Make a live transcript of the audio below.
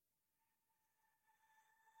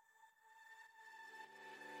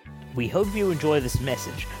We hope you enjoy this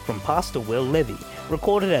message from Pastor Will Levy,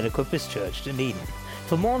 recorded at Equippers Church, Dunedin.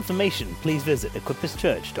 For more information, please visit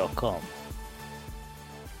equipperschurch.com.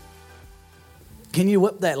 Can you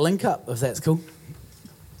whip that link up if that's cool?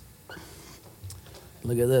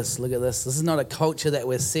 Look at this, look at this. This is not a culture that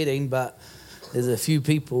we're setting, but there's a few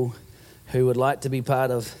people who would like to be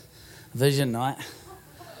part of Vision Night.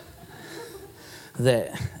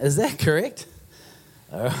 Is that correct?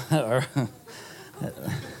 No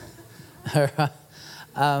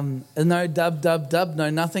dub, no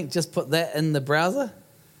nothing. Just put that in the browser.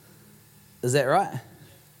 Is that right?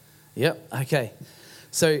 Yep, okay.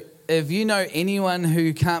 So if you know anyone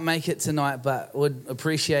who can't make it tonight but would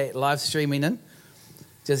appreciate live streaming in,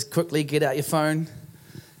 just quickly get out your phone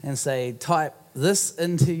and say, type this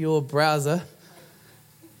into your browser.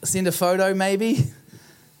 Send a photo maybe.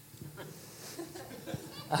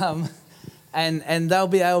 And they'll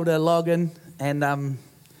be able to log in and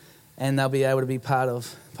they'll be able to be part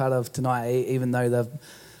of tonight, even though they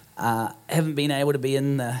haven't been able to be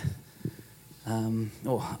in the.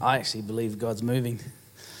 I actually believe God's moving,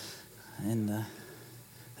 and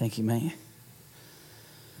thank you, mate.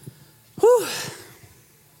 Whew.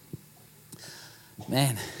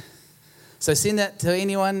 Man, so send that to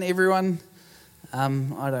anyone, everyone.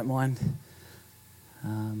 I don't mind.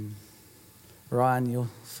 Ryan, you'll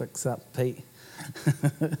fix up Pete.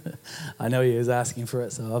 I know he was asking for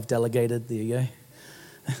it, so I've delegated. There you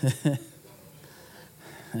go.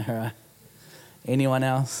 All right. Anyone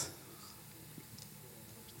else?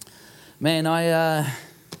 Man, I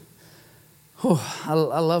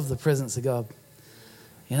love the presence of God.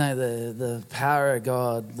 You know, the power of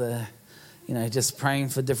God, just praying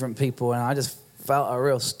for different people, and I just felt a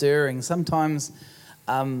real stirring. Sometimes,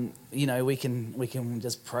 we can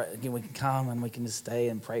just pray, we can come and we can just stay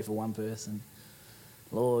and pray for one person.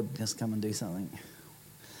 Lord, just come and do something.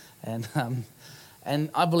 And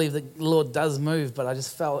I believe that the Lord does move, but I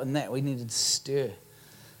just felt in that we needed to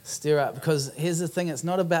stir up. Because here's the thing, it's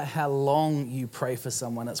not about how long you pray for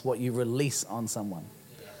someone, it's what you release on someone.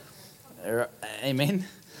 Amen?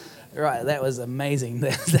 Right, that was amazing.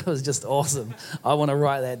 That was just awesome. I want to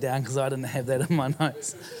write that down because I didn't have that in my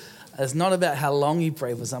notes. It's not about how long you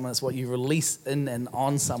pray for someone, it's what you release in and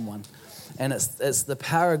on someone. And it's the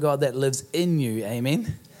power of God that lives in you,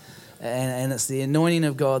 amen? And it's the anointing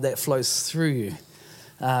of God that flows through you.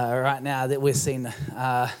 Right now that we're seeing,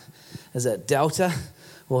 is it Delta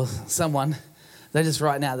or someone,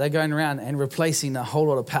 they're going around and replacing a whole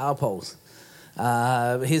lot of power poles.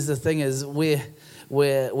 Here's the thing is we're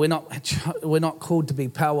not called to be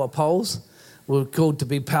power poles, we're called to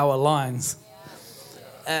be power lines.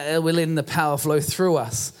 We're letting the power flow through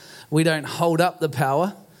us. We don't hold up the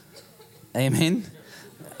power. Amen.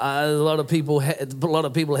 A lot of people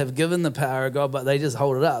have given the power of God, but they just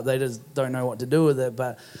hold it up. They just don't know what to do with it.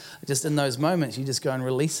 But just in those moments, you just go and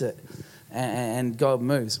release it, and God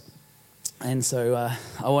moves. And so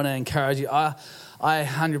I want to encourage you. I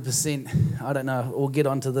 100%. I don't know. We'll get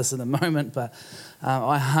onto this in a moment, but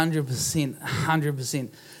I 100%.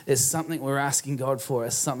 It's something we're asking God for.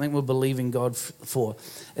 It's something we're believing God for.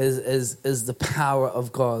 Is the power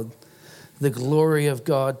of God, the glory of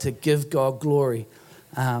God, to give God glory.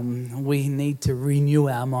 We need to renew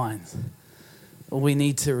our minds. We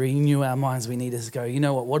need to renew our minds. We need to go, you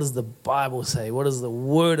know what does the Bible say? What does the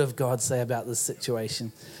Word of God say about this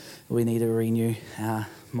situation? We need to renew our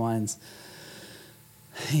minds.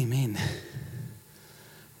 Amen.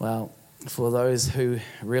 Well, for those who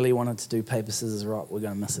really wanted to do paper, scissors, rock, we're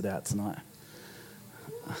going to miss it out tonight.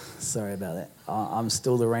 Sorry about that. I'm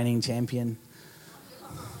still the reigning champion.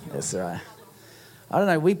 That's all right. I don't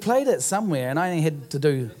know, we played it somewhere and I only had to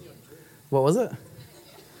do, what was it?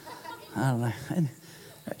 I don't know.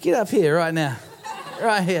 Get up here right now.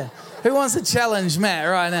 Right here. Who wants to challenge Matt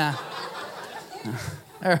right now?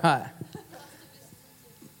 All right.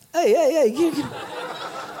 Hey.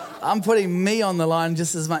 I'm putting me on the line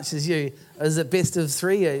just as much as you. Is it best of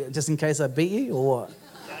three, just in case I beat you, or what?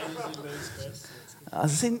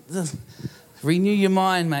 Renew your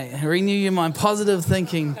mind, mate. Renew your mind. Positive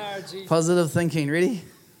thinking. Positive thinking. Ready?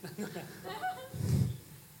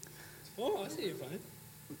 Oh, I see your phone.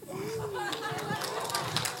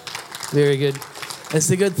 Very good.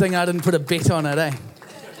 It's a good thing I didn't put a bet on it, eh?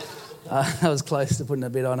 I was close to putting a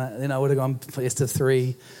bet on it. Then I would have gone best of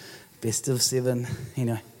 3, best of 7, you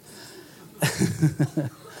know.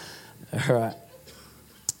 All right.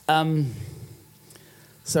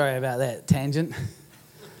 Sorry about that tangent.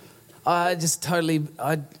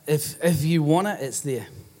 If you want it, it's there.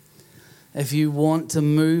 If you want to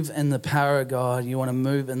move in the power of God, you want to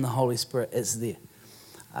move in the Holy Spirit, it's there.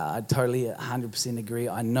 I totally 100% agree.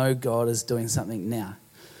 I know God is doing something now.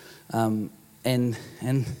 And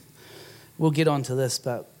we'll get on to this,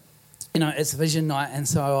 but, it's vision night, and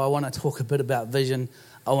so I want to talk a bit about vision.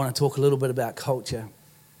 I want to talk a little bit about culture.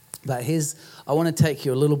 But I want to take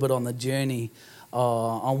you a little bit on the journey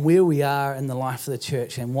on where we are in the life of the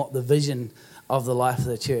church and what the vision of the life of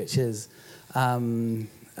the church is.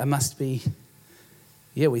 It must be,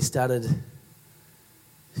 we started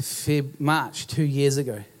March 2 years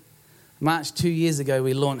ago. March 2 years ago,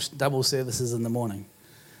 we launched double services in the morning.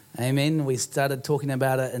 Amen. We started talking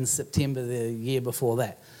about it in September the year before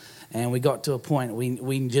that. And we got to a point, we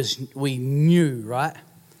knew, right?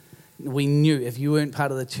 We knew if you weren't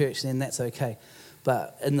part of the church, then that's okay.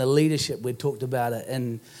 But in the leadership, we talked about it.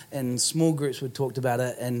 In small groups, we talked about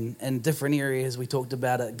it. In different areas, we talked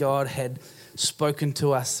about it. God had spoken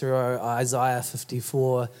to us through Isaiah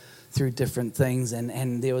 54, through different things.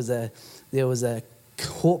 And there was a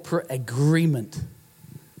corporate agreement.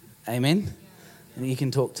 Amen? And you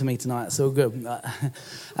can talk to me tonight. It's all good.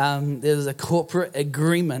 There was a corporate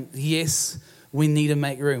agreement. Yes, we need to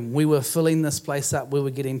make room. We were filling this place up. We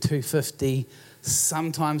were getting 250,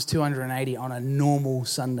 sometimes 280 on a normal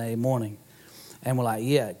Sunday morning. And we're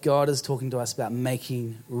like, God is talking to us about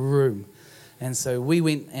making room. And so we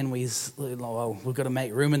went and we've got to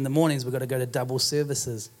make room in the mornings. We've got to go to double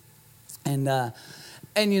services. And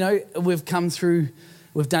we've come through,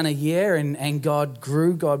 we've done a year and God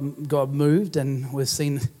grew, God moved, and we've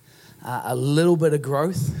seen a little bit of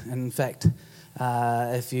growth. In fact,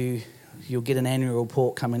 if you'll get an annual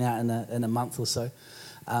report coming out in a month or so.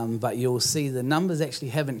 But you'll see the numbers actually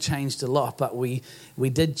haven't changed a lot, but we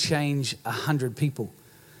did change 100 people,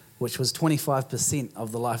 which was 25%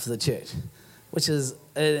 of the life of the church, which is,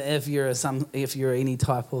 if you're any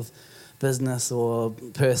type of business or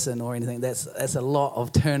person or anything, that's a lot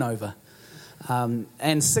of turnover. And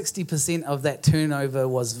 60% of that turnover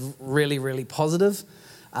was really, really positive.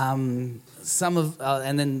 And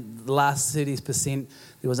then the last 30%,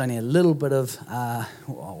 there was only a little bit of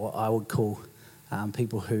what I would call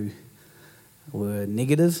people who were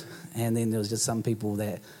negative, and then there was just some people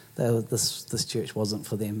that this church wasn't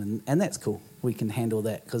for them, and that's cool. We can handle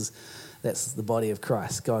that because that's the body of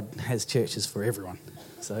Christ. God has churches for everyone.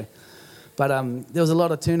 So, but there was a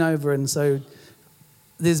lot of turnover, and so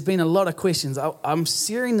there's been a lot of questions. I'm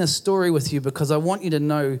sharing this story with you because I want you to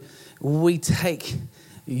know we take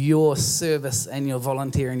your service and your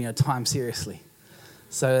volunteering, your time seriously.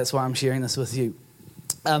 So that's why I'm sharing this with you.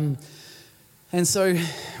 And so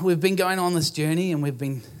we've been going on this journey, and we've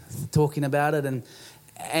been talking about it,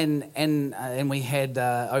 and we had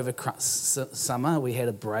over summer we had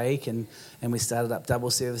a break, and we started up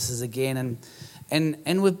double services again,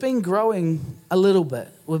 and we've been growing a little bit.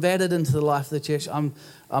 We've added into the life of the church. I'm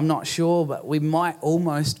not sure, but we might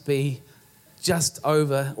almost be just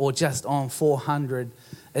over or just on 400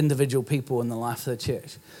 individual people in the life of the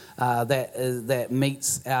church. That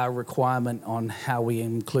meets our requirement on how we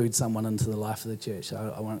include someone into the life of the church.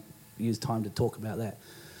 So I won't use time to talk about that.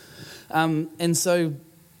 And so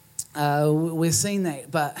we're seeing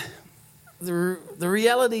that, but the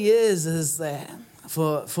reality is that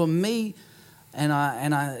for me and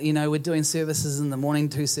I, we're doing services in the morning,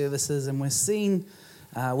 2 services, and we're seeing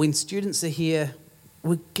when students are here,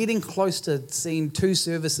 we're getting close to seeing 2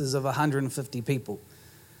 services of 150 people.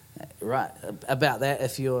 Right, about that,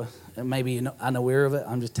 if you're not unaware of it,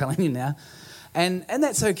 I'm just telling you now. And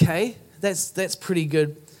that's okay. That's pretty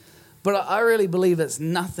good. But I really believe it's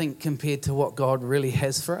nothing compared to what God really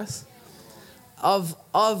has for us. I've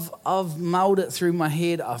mulled it through my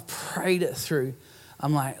head. I've prayed it through.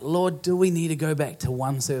 I'm like, Lord, do we need to go back to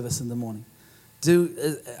 1 service in the morning?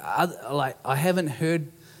 I haven't heard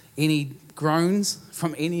any groans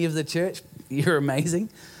from any of the church. You're amazing.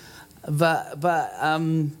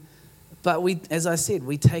 But we, as I said,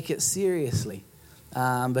 we take it seriously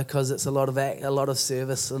because it's a lot of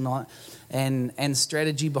service and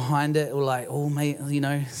strategy behind it. We're like,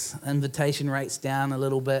 invitation rates down a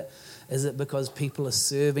little bit. Is it because people are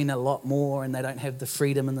serving a lot more and they don't have the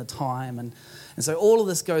freedom and the time? And so all of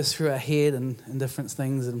this goes through our head and different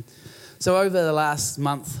things. And so over the last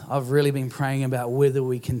month, I've really been praying about whether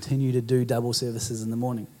we continue to do double services in the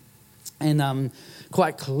morning. And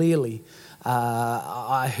quite clearly,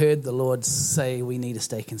 I heard the Lord say we need to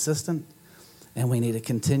stay consistent and we need to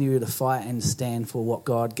continue to fight and stand for what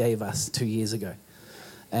God gave us 2 years ago.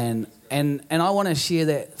 And I want to share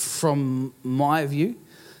that from my view.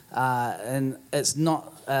 And it's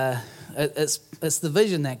not it's the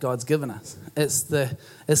vision that God's given us. It's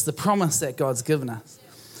the promise that God's given us.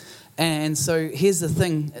 And so here's the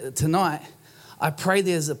thing tonight. I pray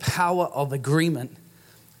there's a power of agreement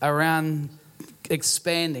around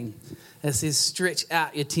expanding. It says stretch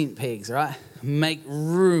out your tent pegs, right? Make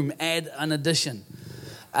room, add an addition.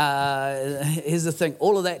 Here's the thing,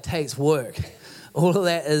 all of that takes work. All of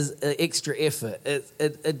that is extra effort.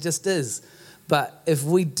 It just is. But if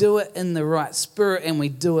we do it in the right spirit and we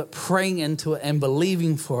do it praying into it and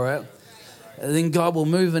believing for it, then God will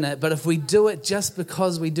move in it. But if we do it just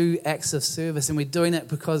because we do acts of service and we're doing it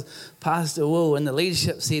because Pastor Will and the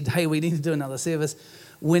leadership said, hey, we need to do another service,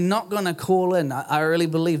 we're not going to call in. I really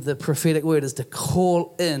believe the prophetic word is to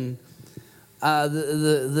call in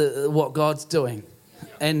what God's doing.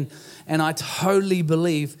 And I totally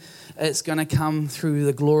believe it's going to come through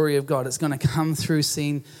the glory of God. It's going to come through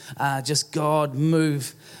seeing just God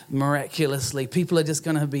move miraculously. People are just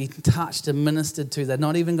going to be touched and ministered to. They're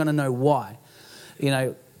not even going to know why. You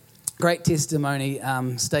know, great testimony.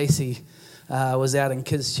 Stacey was out in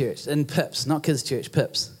kids' church, in Pips, not kids' church,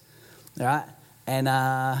 Pips. All right? And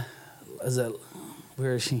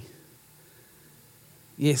where is she?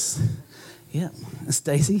 Yes. Yeah,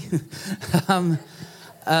 Stacey.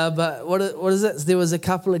 But what is it? There was a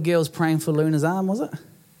couple of girls praying for Luna's arm, was it?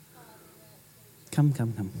 Come.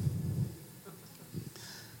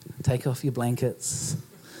 Take off your blankets.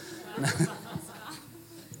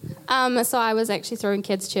 So I was actually through in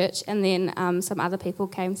kids' church, and then some other people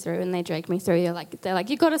came through and they dragged me through. They're like,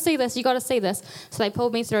 you got to see this, you got to see this. So they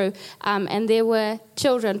pulled me through, and there were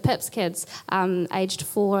children, Pips kids, aged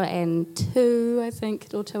 4 and 2, I think,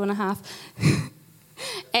 or 2.5.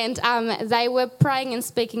 And they were praying and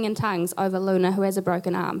speaking in tongues over Luna, who has a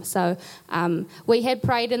broken arm. So we had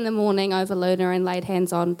prayed in the morning over Luna and laid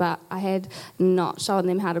hands on, but I had not shown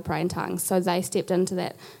them how to pray in tongues. So they stepped into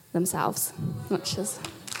that themselves, which is...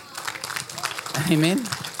 Amen.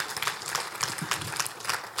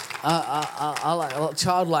 I like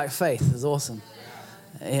childlike faith is awesome.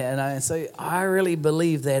 Yeah, and so I really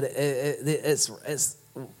believe that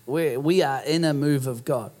we are in a move of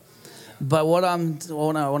God. But what I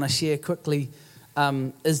want to share quickly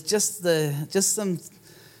is just some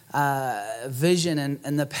vision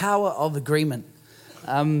and the power of agreement.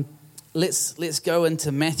 Let's go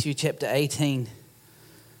into Matthew chapter 18.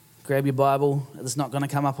 Grab your Bible. It's not going to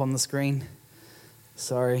come up on the screen.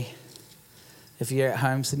 Sorry. If you're at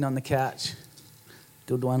home sitting on the couch,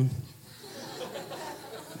 good one.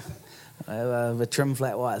 I have a trim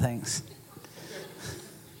flat white, thanks.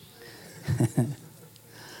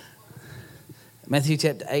 Matthew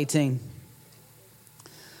chapter 18.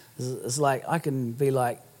 It's like, I can be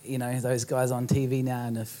like, you know, those guys on TV now,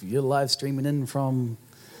 and if you're live streaming in from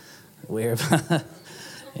wherever.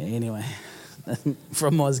 Anyway,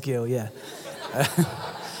 from Mosgiel, yeah.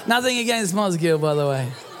 Nothing against Mosgiel, by the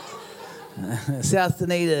way. South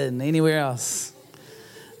Dunedin, anywhere else.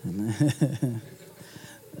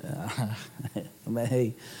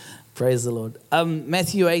 Hey, praise the Lord.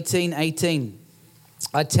 Matthew 18:18.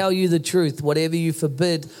 I tell you the truth, whatever you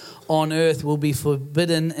forbid on earth will be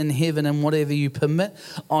forbidden in heaven, and whatever you permit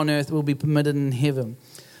on earth will be permitted in heaven.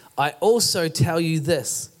 I also tell you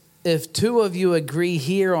this, if 2 of you agree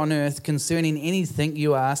here on earth concerning anything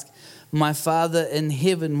you ask, my Father in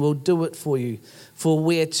heaven will do it for you. For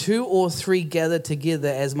where 2 or 3 gather together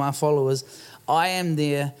as my followers, I am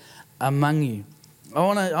there among you. I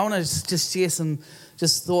want to just share some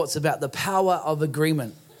just thoughts about the power of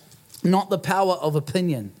agreement, not the power of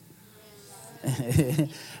opinion.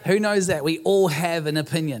 Who knows that? We all have an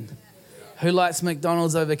opinion. Who likes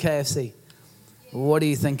McDonald's over KFC? What are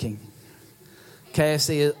you thinking?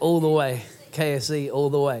 KFC is all the way. KFC all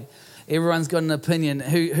the way. Everyone's got an opinion.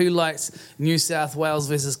 Who likes New South Wales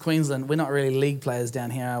versus Queensland? We're not really league players down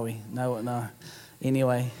here, are we? No.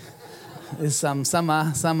 Anyway, there's some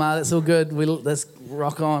are. That's all good. Let's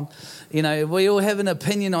rock on. You know, we all have an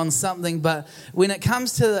opinion on something, but when it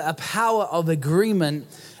comes to a power of agreement,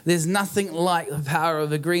 there's nothing like the power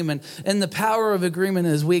of agreement. And the power of agreement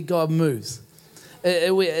is where God moves.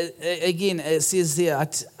 Again, it says there,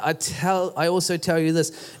 I also tell you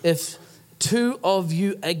this, if 2 of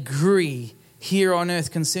you agree here on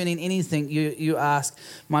earth concerning anything you ask,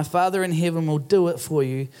 my Father in heaven will do it for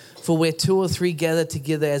you. For where 2 or 3 gather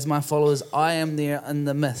together as my followers, I am there in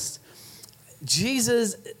the midst.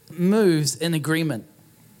 Jesus moves in agreement.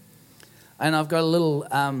 And I've got a little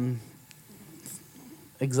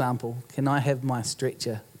example. Can I have my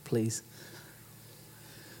stretcher, please?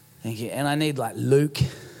 Thank you. And I need like Luke,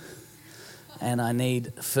 and I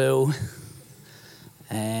need Phil,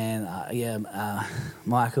 and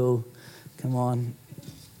Michael, come on.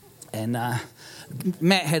 And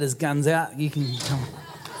Matt had his guns out. You can come on.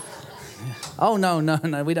 Oh, no,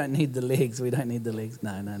 we don't need the legs. No, we don't need them.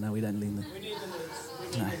 We need the legs.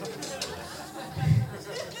 No.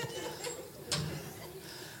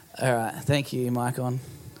 All right. Thank you, mic on.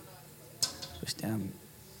 Push down.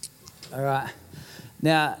 All right.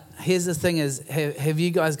 Now, here's the thing is, have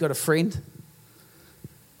you guys got a friend?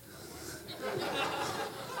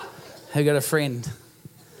 Who got a friend?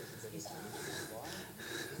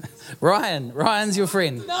 Ryan. Ryan's your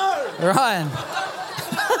friend. No! Ryan.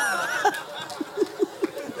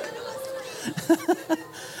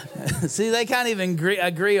 See, they can't even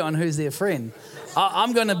agree on who's their friend.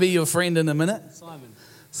 I'm going to be your friend in a minute.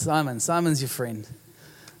 Simon. Simon's your friend.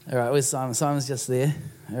 All right, where's Simon? Simon's just there.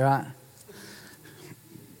 All right.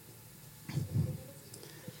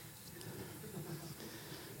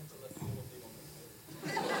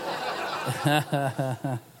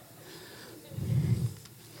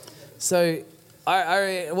 So,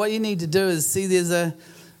 what you need to do is see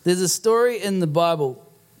there's a story in the Bible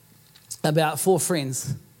about 4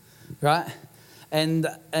 friends, right? And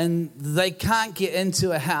they can't get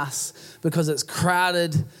into a house because it's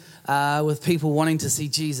crowded with people wanting to see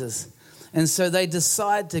Jesus. And so they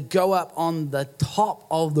decide to go up on the top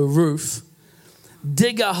of the roof,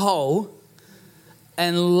 dig a hole,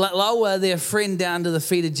 and lower their friend down to the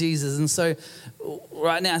feet of Jesus. And so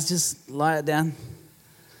right now, it's just lie it down.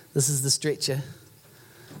 This is the stretcher.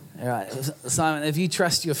 All right, Simon, if you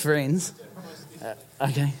trust your friends,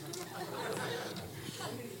 okay.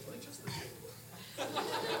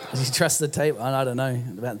 Do you trust the tape? I don't know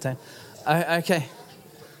about the tape. Okay,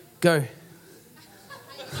 go.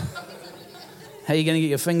 How are you going to get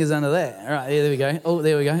your fingers under that? All right, yeah, there we go. Oh,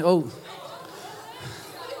 there we go.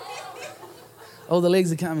 Oh, the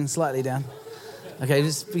legs are coming slightly down. Okay,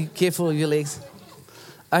 just be careful of your legs.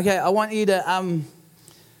 Okay, I want you to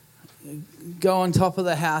go on top of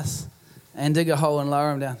the house and dig a hole and lower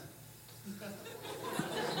them down.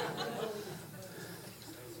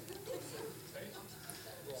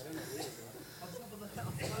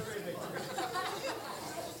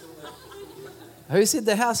 Who said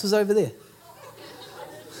the house was over there?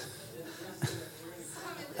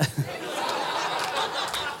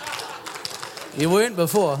 You weren't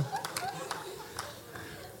before.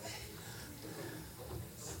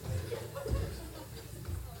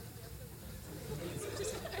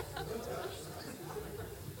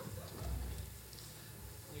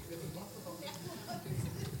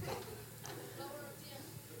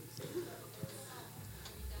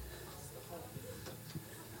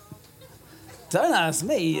 Don't ask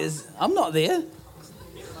me. I'm not there.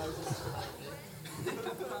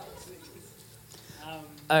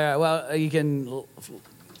 All right. Well, you can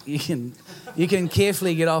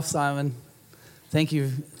carefully get off, Simon. Thank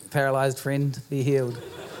you, paralyzed friend. Be healed.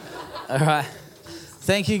 All right.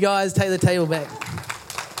 Thank you, guys. Take the table back.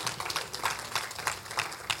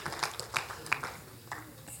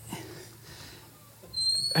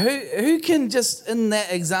 Who can just in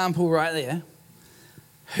that example right there?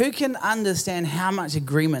 Who can understand how much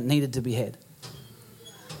agreement needed to be had?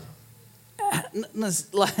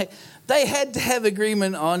 Like, they had to have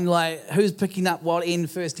agreement on who's picking up what end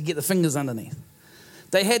first to get the fingers underneath.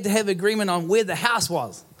 They had to have agreement on where the house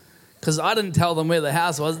was, because I didn't tell them where the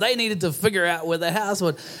house was. They needed to figure out where the house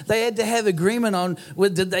was. They had to have agreement on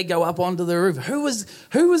did they go up onto the roof. Who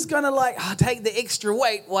was going to take the extra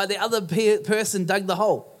weight while the other person dug the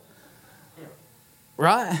hole,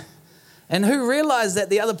 right? And who realized that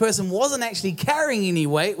the other person wasn't actually carrying any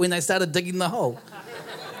weight when they started digging the hole?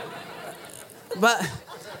 But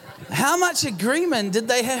how much agreement did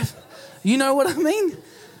they have? You know what I mean?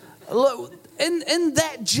 Look, in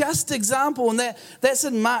that just example, and that's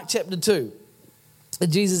in Mark chapter 2.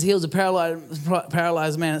 Jesus heals a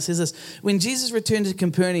paralyzed man. It says this: when Jesus returned to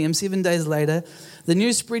Capernaum 7 days later, the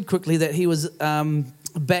news spread quickly that he was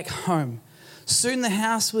back home. Soon the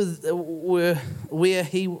house where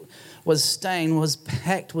he was staying was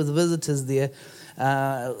packed with visitors there,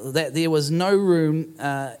 that there was no room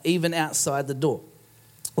even outside the door.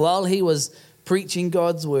 While he was preaching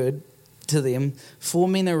God's word to them, 4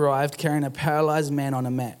 men arrived carrying a paralyzed man on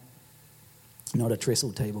a mat, not a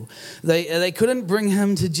trestle table. They couldn't bring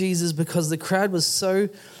him to Jesus because the crowd was so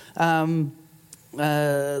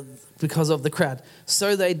because of the crowd.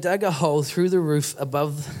 So they dug a hole through the roof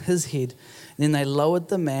above his head. Then they lowered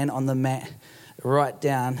the man on the mat right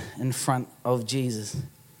down in front of Jesus.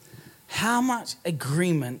 How much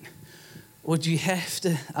agreement would you have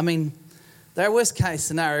to? I mean, their worst case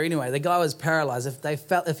scenario anyway. The guy was paralyzed.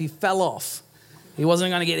 If he fell off, he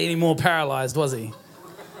wasn't going to get any more paralyzed, was he?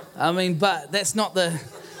 I mean, but that's not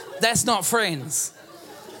friends.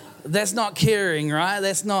 That's not caring, right?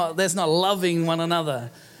 That's not loving one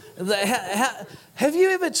another. Have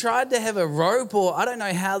you ever tried to have a rope, or I don't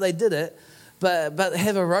know how they did it, but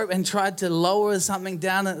have a rope and tried to lower something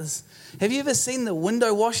down at this. Have you ever seen the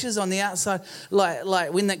window washers on the outside?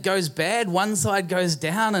 Like when it goes bad, one side goes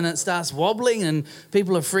down and it starts wobbling and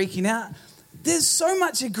people are freaking out. There's so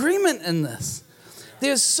much agreement in this.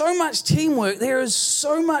 There's so much teamwork. There is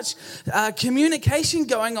so much communication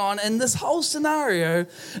going on in this whole scenario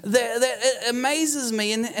that it amazes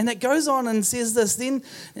me. And it goes on and says this. Then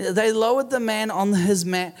they lowered the man on his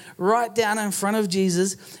mat right down in front of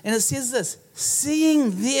Jesus. And it says this,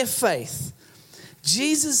 seeing their faith,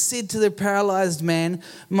 Jesus said to the paralyzed man,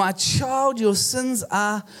 my child, your sins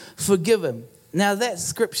are forgiven. Now that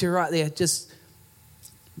scripture right there just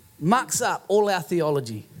mucks up all our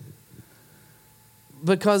theology.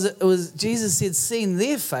 Because it was, Jesus said, seeing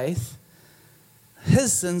their faith,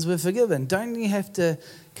 his sins were forgiven. Don't you have to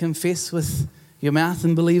confess with your mouth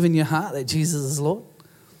and believe in your heart that Jesus is Lord?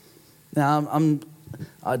 Now,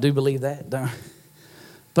 I do believe that, don't I?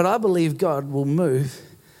 But I believe God will move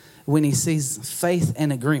when he sees faith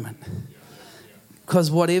and agreement. Because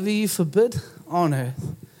whatever you forbid on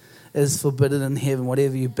earth is forbidden in heaven.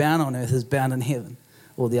 Whatever you bound on earth is bound in heaven.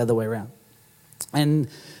 Or the other way around. And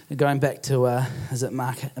going back to, is it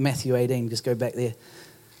Matthew 18? Just go back there.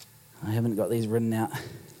 I haven't got these written out.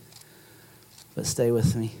 But stay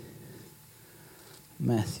with me.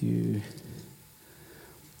 Matthew.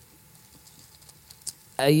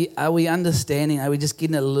 Are we understanding? Are we just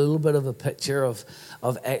getting a little bit of a picture of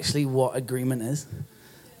actually what agreement is?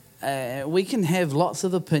 We can have lots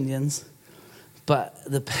of opinions, but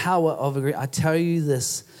the power of agreement. I tell you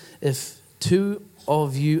this, if two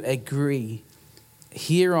of you agree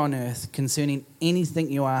here on earth concerning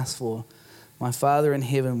anything you ask for, my Father in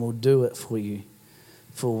heaven will do it for you.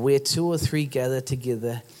 For where two or three gather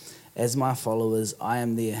together as my followers, I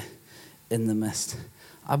am there in the midst.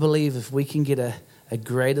 I believe if we can get a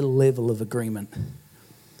greater level of agreement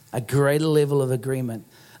across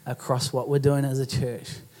what we're doing as a church,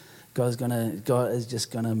 God is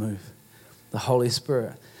just going to move. The Holy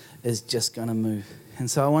Spirit is just going to move. And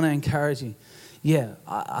so I want to encourage you. Yeah,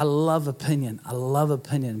 I love opinion.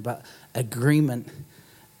 But agreement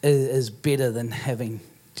is better than having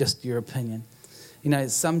just your opinion. You know,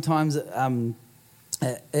 sometimes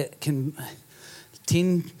it can,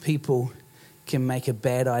 10 people can make a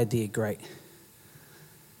bad idea great.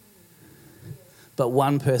 But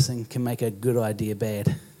one person can make a good idea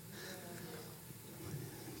bad.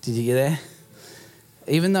 Did you get that?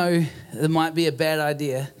 Even though it might be a bad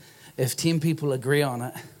idea, if 10 people agree on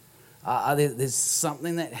it, there's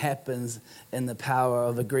something that happens in the power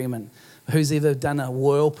of agreement. Who's ever done a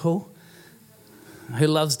whirlpool? Who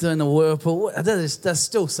loves doing a whirlpool? That's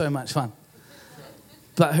still so much fun.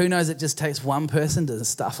 But who knows, it just takes one person to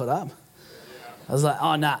stuff it up. I was like,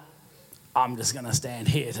 oh, nah, I'm just going to stand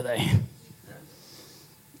here today.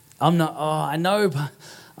 I know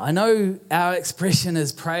our expression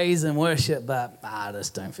is praise and worship, but I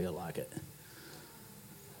just don't feel like it.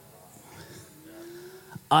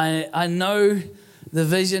 I know the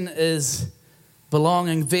vision is belong,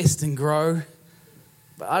 invest, and grow,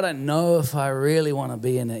 but I don't know if I really want to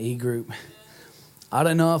be in an E-group. I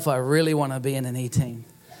don't know if I really want to be in an E-team.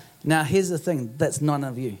 Now, here's the thing. That's none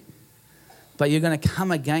of you. But you're going to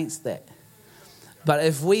come against that. But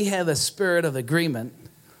if we have a spirit of agreement,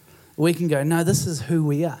 we can go, no, this is who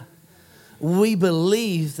we are. We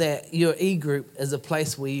believe that your E-group is a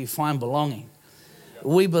place where you find belonging.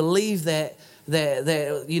 We believe that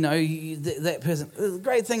you know, that person. The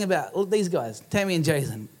great thing about these guys, Tammy and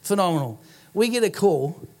Jason, phenomenal. We get a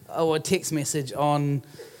call or a text message on,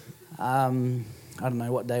 I don't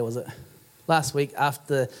know, what day was it? Last week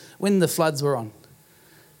when the floods were on.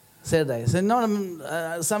 Saturday.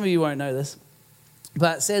 So some of you won't know this,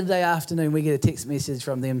 but Saturday afternoon we get a text message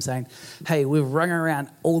from them saying, hey, we've rung around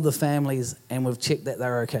all the families and we've checked that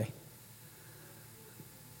they're okay.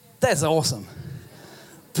 That's awesome.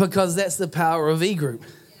 Because that's the power of E-group.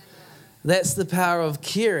 That's the power of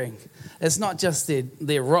caring. It's not just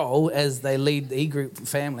their role as they lead the E-group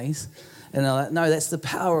families. And they're like, no, that's the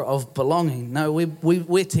power of belonging. No,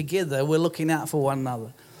 we're together. We're looking out for one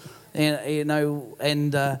another. And you know,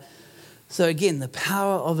 so again, the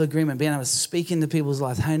power of agreement, being able to speak into people's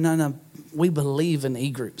lives. Hey, no, we believe in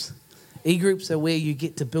E-groups. E-groups are where you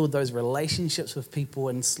get to build those relationships with people,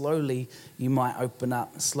 and slowly you might open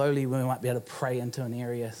up. Slowly we might be able to pray into an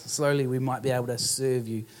area. Slowly we might be able to serve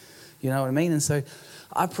you. You know what I mean? And so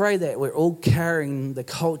I pray that we're all carrying the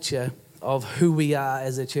culture of who we are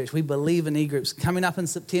as a church. We believe in E-groups. Coming up in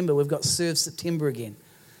September, we've got Serve September again.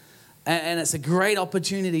 And it's a great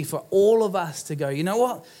opportunity for all of us to go, you know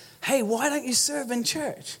what? Hey, why don't you serve in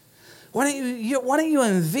church? Why don't you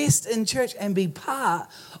invest in church and be part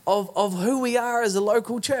of who we are as a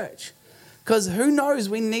local church? Because who knows,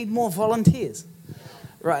 we need more volunteers.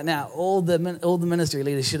 Right now, all the ministry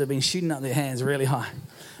leaders should have been shooting up their hands really high.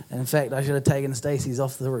 And in fact, I should have taken Stacey's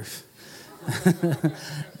off the roof.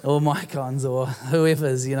 Or Mycon's or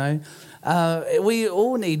whoever's, we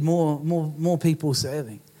all need more people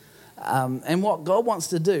serving. And what God wants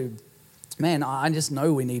to do, man, I just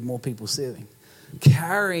know we need more people serving,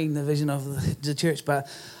 carrying the vision of the church. But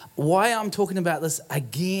why I'm talking about this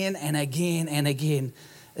again and again and again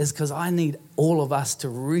is because I need all of us to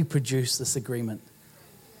reproduce this agreement.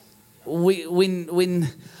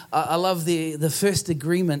 I love the first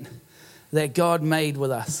agreement that God made with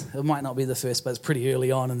us. It might not be the first, but it's pretty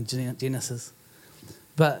early on in Genesis.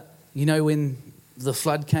 But when the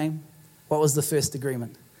flood came, what was the first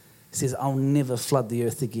agreement? He says, I'll never flood the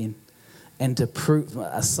earth again. And to prove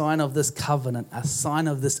a sign of this covenant, a sign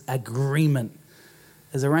of this agreement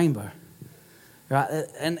is a rainbow. Right?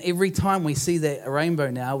 And every time we see that rainbow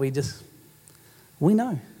now, we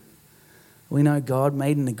know. We know God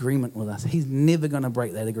made an agreement with us. He's never going to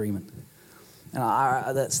break that agreement. And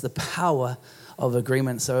that's the power of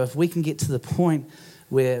agreement. So if we can get to the point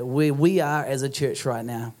where we are as a church right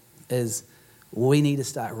now, is we need to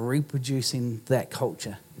start reproducing that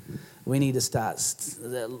culture. We need to start,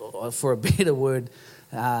 for a better word,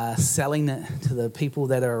 selling it to the people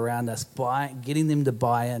that are around us, getting them to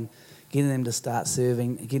buy in, getting them to start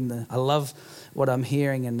serving. I love what I'm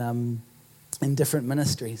hearing in different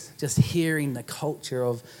ministries, just hearing the culture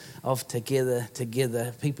of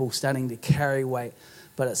together, people starting to carry weight.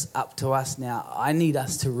 But it's up to us now. I need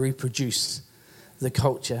us to reproduce the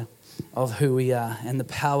culture of who we are, and the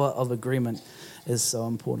power of agreement is so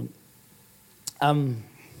important.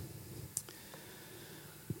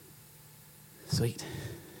 Sweet.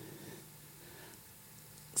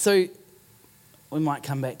 So we might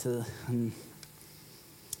come back to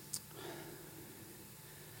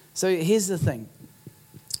So here's the thing.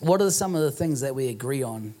 What are some of the things that we agree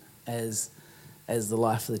on as the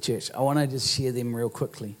life of the church? I want to just share them real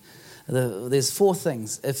quickly. There's 4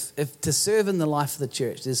 things. If to serve in the life of the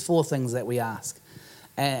church, there's 4 things that we ask.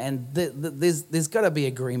 And there's got to be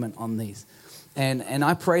agreement on these. And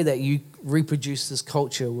I pray that you reproduce this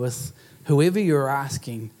culture with whoever you're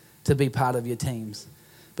asking to be part of your teams.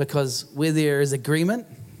 Because where there is agreement,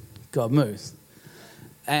 God moves.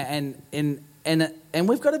 And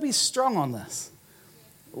we've got to be strong on this.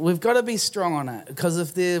 We've got to be strong on it.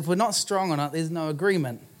 Because if we're not strong on it, there's no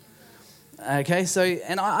agreement. Okay, so,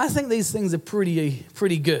 and I think these things are pretty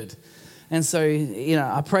good. And so,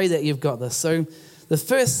 I pray that you've got this. So the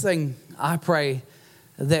first thing I pray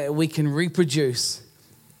that we can reproduce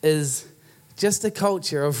is just a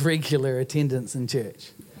culture of regular attendance in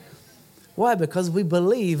church. Why? Because we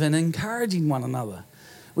believe in encouraging one another.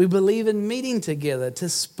 We believe in meeting together to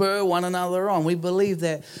spur one another on. We believe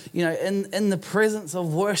that, in the presence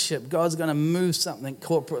of worship, God's going to move something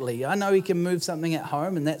corporately. I know He can move something at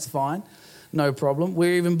home, and that's fine. No problem.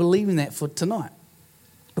 We're even believing that for tonight.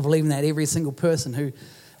 We're believing that every single person who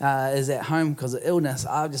is at home because of illness,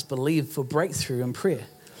 I just believe for breakthrough and prayer.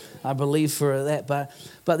 I believe for that. But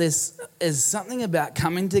there's something about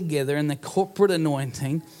coming together in the corporate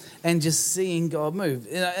anointing and just seeing God move.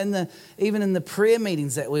 Even in the prayer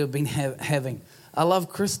meetings that we've been having. I love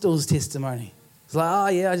Crystal's testimony. It's like, oh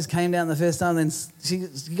yeah, I just came down the first time, then she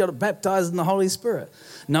got baptized in the Holy Spirit.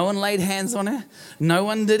 No one laid hands on her. No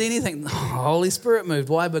one did anything. The Holy Spirit moved.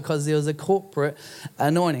 Why? Because there was a corporate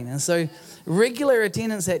anointing. And so regular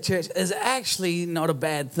attendance at church is actually not a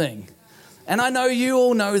bad thing. And I know you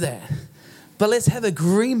all know that. But let's have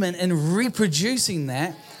agreement in reproducing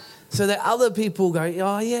that so that other people go,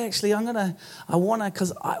 oh yeah, actually I want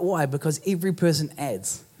to, why? Because every person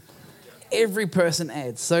adds. Every person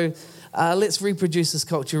adds. So let's reproduce this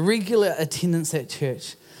culture. Regular attendance at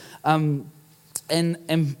church. And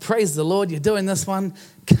praise the Lord, you're doing this one.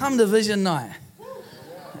 Come to Vision Night.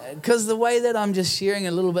 Because the way that I'm just sharing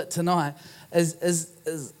a little bit tonight is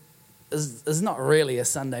not really a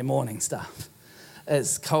Sunday morning stuff.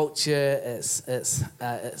 It's culture. It's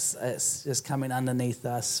just coming underneath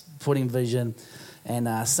us, putting vision. And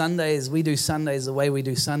Sundays, we do Sundays. The way we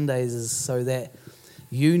do Sundays is so that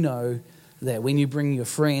you know that when you bring your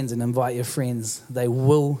friends and invite your friends, they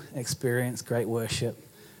will experience great worship,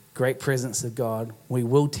 great presence of God. We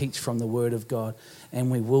will teach from the Word of God, and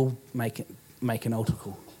we will make an altar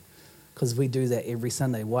call. Because we do that every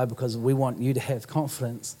Sunday. Why? Because we want you to have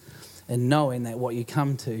confidence in knowing that what you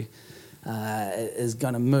come to is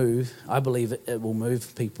going to move. I believe it will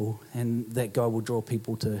move people, and that God will draw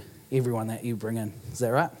people to everyone that you bring in. Is that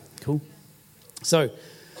right? Cool. So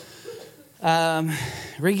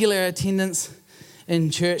regular attendance in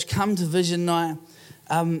church, come to Vision Night.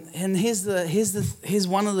 And here's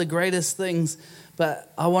one of the greatest things,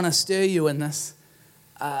 but I want to stir you in this.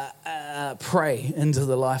 Pray into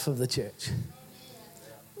the life of the church.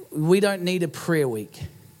 We don't need a prayer week.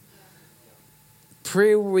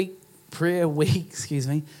 Prayer week,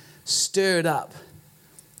 stirred up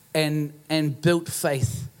and built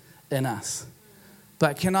faith in us.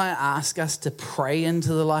 But can I ask us to pray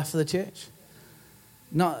into the life of the church?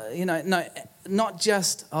 Not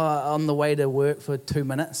just on the way to work for 2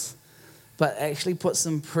 minutes, but actually put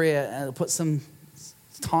some prayer and put some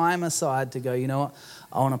time aside to go, you know what,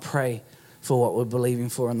 I want to pray for what we're believing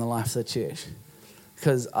for in the life of the church.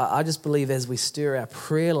 Because I just believe as we stir our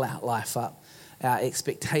prayer life up, our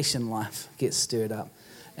expectation life gets stirred up.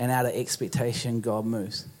 And out of expectation, God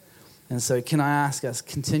moves. And so can I ask us,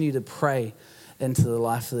 continue to pray into the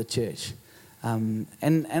life of the church. And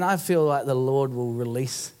I feel like the Lord will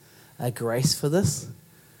release a grace for this.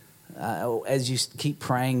 As you keep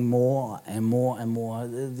praying more and more and more,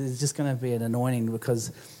 there's just going to be an anointing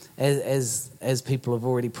because as people have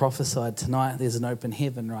already prophesied tonight, there's an open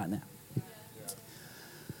heaven right now.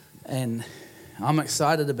 And I'm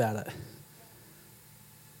excited about it.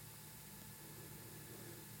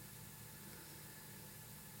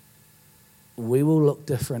 We will look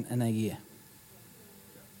different in a year.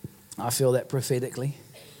 I feel that prophetically.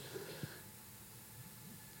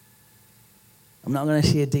 I'm not going to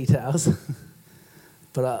share details,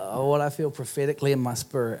 but what I feel prophetically in my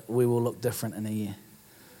spirit, we will look different in a year.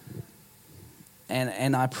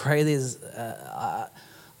 And I pray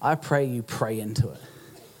I pray you pray into it.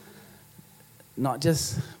 Not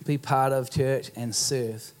just be part of church and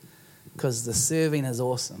serve, because the serving is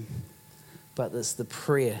awesome, but it's the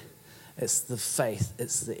prayer, it's the faith,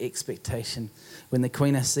 it's the expectation. When the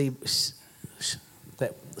Queen of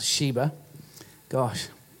Sheba, gosh,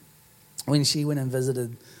 when she went and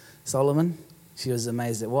visited Solomon, she was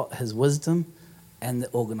amazed at what? His wisdom and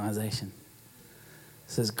the organization.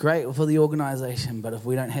 So it's great for the organization, but if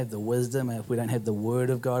we don't have the wisdom, and if we don't have the word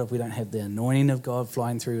of God, if we don't have the anointing of God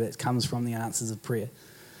flowing through that comes from the answers of prayer,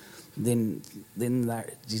 then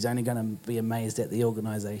she's only going to be amazed at the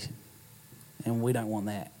organization. And we don't want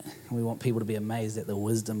that. We want people to be amazed at the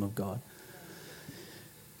wisdom of God.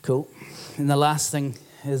 Cool. And the last thing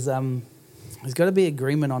is there's got to be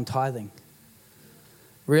agreement on tithing.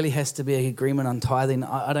 Really has to be an agreement on tithing.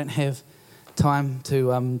 I don't have time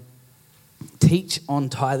to teach on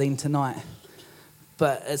tithing tonight,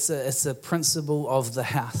 but it's a principle of the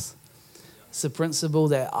house. It's a principle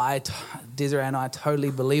that Desiree and I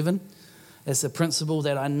totally believe in. It's a principle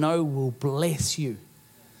that I know will bless you.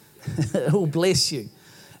 It will bless you.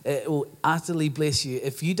 It will utterly bless you.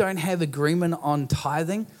 If you don't have agreement on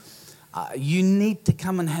tithing, you need to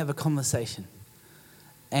come and have a conversation.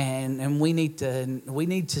 And we need to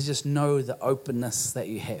just know the openness that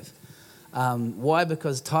you have. Why?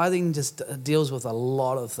 Because tithing just deals with a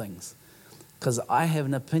lot of things. Because I have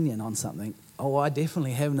an opinion on something. Oh, I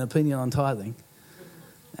definitely have an opinion on tithing.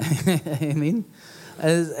 Amen.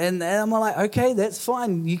 And I'm like, okay, that's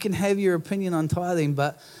fine. You can have your opinion on tithing,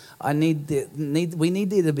 but we need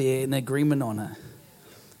there to be an agreement on it.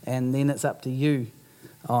 And then it's up to you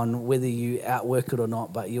on whether you outwork it or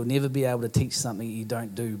not. But you'll never be able to teach something you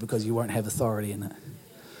don't do because you won't have authority in it.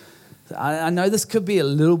 I know this could be a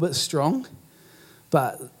little bit strong,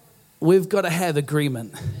 but we've got to have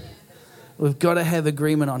agreement. We've got to have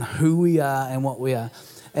agreement on who we are and what we are.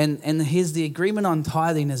 And here's the agreement on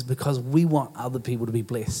tithing is because we want other people to be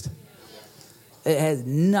blessed. It has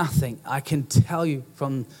nothing, I can tell you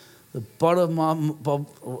from the bottom of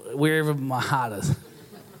wherever my heart is.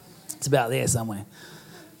 It's about there somewhere.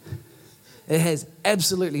 It has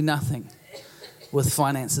absolutely nothing with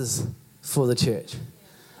finances for the church.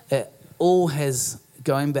 It all has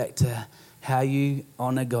going back to how you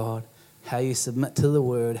honor God, how you submit to the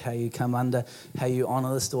word, how you come under, how you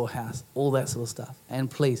honor the storehouse, all that sort of stuff. And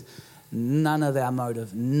please, none of our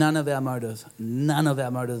motive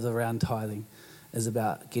around tithing is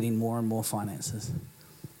about getting more and more finances.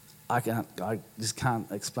 I just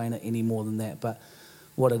can't explain it any more than that. But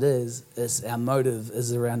what it is our motive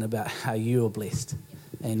is around about how you are blessed,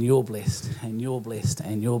 and you're blessed, and you're blessed,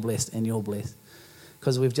 and you're blessed, and you're blessed.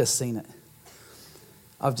 Because we've just seen it.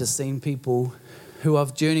 I've just seen people who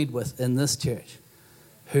I've journeyed with in this church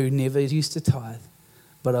who never used to tithe,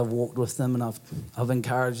 but I've walked with them and I've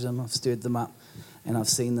encouraged them, I've stirred them up, and I've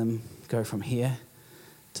seen them go from here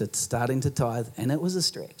to starting to tithe, and it was a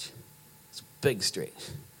stretch. It's a big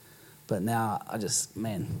stretch. But now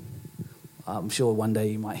I'm sure one day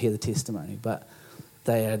you might hear the testimony, but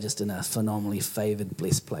they are just in a phenomenally favoured,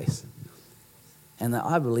 blessed place. And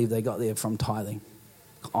I believe they got there from tithing,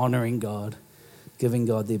 honouring God, giving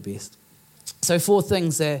God their best. So 4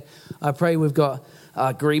 things that I pray we've got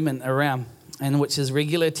agreement around, and which is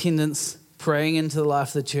regular attendance, praying into the life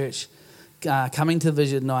of the church, coming to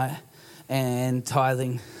vision night, and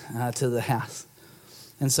tithing to the house.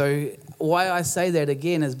 And so why I say that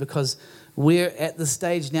again is because we're at the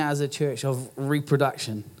stage now as a church of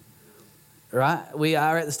reproduction, right? We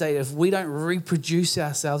are at the stage, if we don't reproduce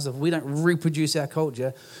ourselves, if we don't reproduce our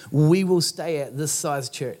culture, we will stay at this size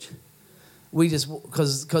church. We just,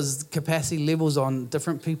 because capacity levels on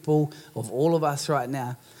different people, of all of us right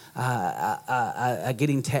now, are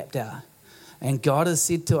getting tapped out. And God has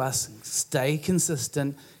said to us, stay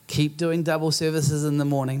consistent, keep doing double services in the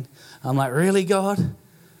morning. I'm like, really, God?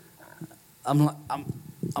 I'm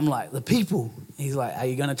like, the people. He's like, are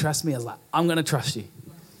you going to trust me? I was like, I'm going to trust you.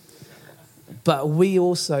 But we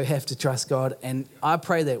also have to trust God. And I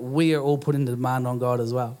pray that we are all putting demand on God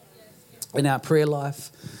as well. In our prayer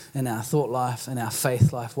life, in our thought life, in our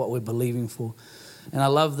faith life, what we're believing for. And I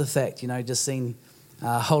love the fact, just seeing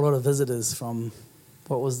a whole lot of visitors from,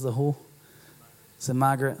 what was the hall? St.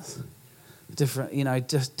 Margaret's.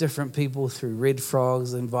 Just different people through Red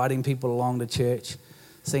Frogs, inviting people along to church,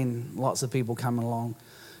 seeing lots of people coming along.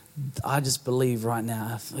 I just believe right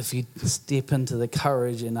now, if you step into the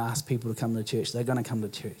courage and ask people to come to church, they're going to come to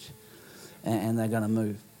church. And they're going to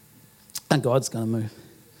move. And God's going to move.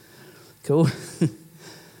 Cool.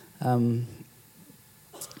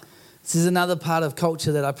 This is another part of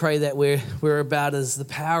culture that I pray that we're about, is the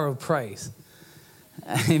power of praise.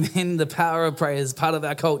 Amen. The power of praise is part of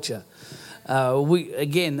our culture.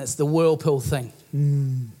 It's the whirlpool thing.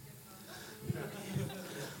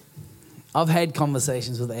 I've had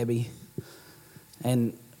conversations with Abby,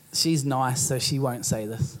 and she's nice, so she won't say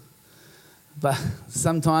this. But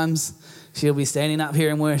sometimes she'll be standing up here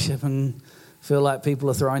in worship and feel like people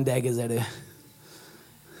are throwing daggers at her.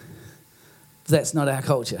 That's not our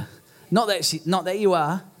culture. Not that you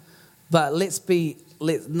are, but let's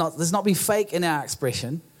not be fake in our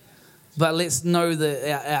expression, but let's know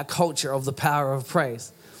our culture of the power of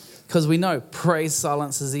praise, because we know praise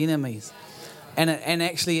silences the enemies. And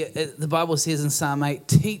actually, the Bible says in Psalm 8,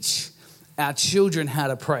 teach our children how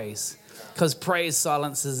to praise, because praise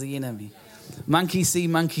silences the enemy. Monkey see,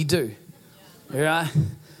 monkey do. Right?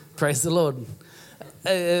 Praise the Lord.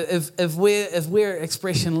 If we're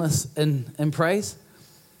expressionless in praise,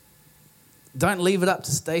 don't leave it up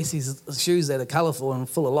to Stacey's shoes that are colourful and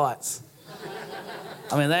full of lights.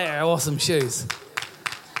 I mean, they are awesome shoes.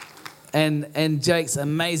 And Jake's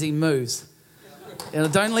amazing moves.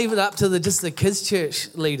 Don't leave it up to just the kids'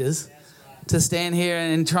 church leaders to stand here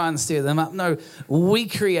and try and stir them up. No, we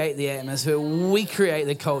create the atmosphere. We create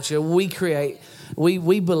the culture. We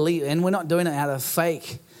believe, and we're not doing it out of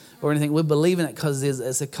fake or anything. We're believing it because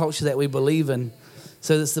it's a culture that we believe in.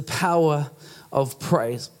 So it's the power of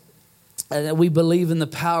praise. And we believe in the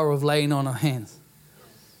power of laying on our hands.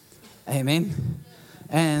 Amen.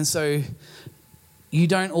 And so you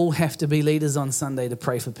don't all have to be leaders on Sunday to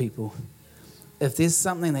pray for people. If there's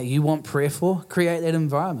something that you want prayer for, create that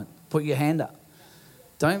environment. Put your hand up.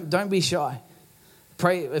 Don't be shy.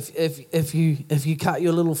 Pray if you cut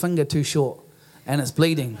your little finger too short and it's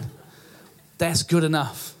bleeding, that's good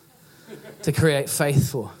enough to create faith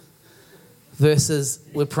for. Versus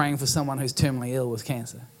we're praying for someone who's terminally ill with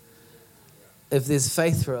cancer. If there's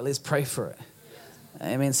faith for it, let's pray for it.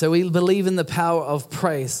 Amen. So we believe in the power of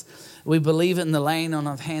praise. We believe in the laying on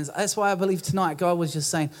of hands. That's why I believe tonight God was just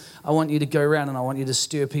saying, I want you to go around and I want you to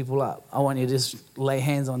stir people up. I want you to just lay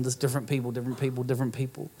hands on just different people.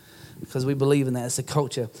 Because we believe in that. It's a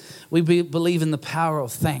culture. We believe in the power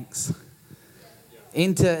of thanks.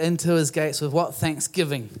 Enter into his gates with what?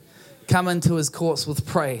 Thanksgiving. Come into his courts with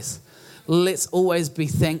praise. Let's always be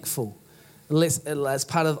thankful. As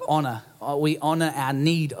part of honor. We honor our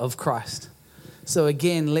need of Christ. So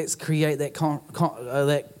again, let's create that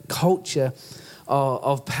culture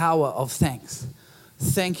of power of thanks.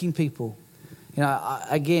 Thanking people.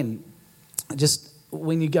 Again, just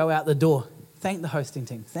when you go out the door, thank the hosting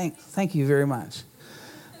team. Thank you very much.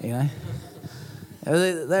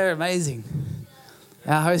 They're amazing.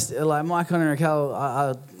 Our host, like Michael and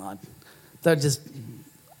Raquel, they're just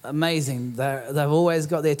amazing. They've always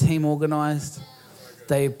got their team organised.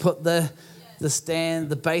 They put the stand,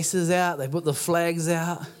 the bases out. They put the flags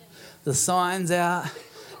out, the signs out.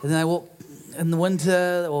 And then they walk in the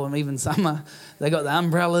winter or even summer. They got the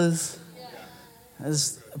umbrellas.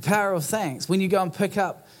 There's a power of thanks. When you go and pick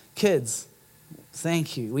up kids,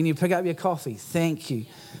 thank you. When you pick up your coffee, thank you.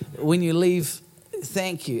 When you leave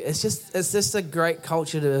thank you. It's just a great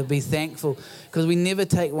culture to be thankful because we never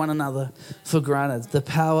take one another for granted. The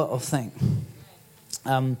power of thank.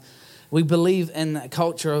 We believe in a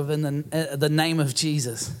culture of in the name of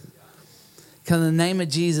Jesus. Because the name of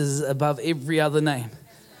Jesus is above every other name.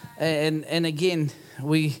 And again,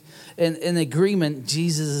 we in agreement,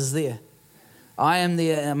 Jesus is there. I am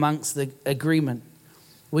there amongst the agreement.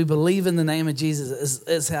 We believe in the name of Jesus.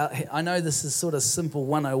 Is how I know this is sort of simple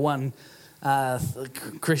 101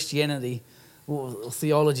 Christianity or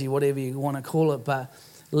theology, whatever you want to call it, but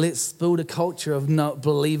let's build a culture of not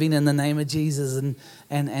believing in the name of Jesus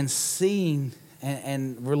and seeing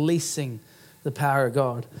and releasing the power of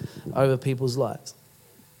God over people's lives.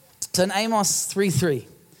 So in Amos 3:3,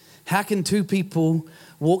 how can two people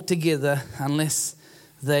walk together unless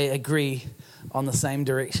they agree on the same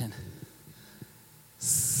direction?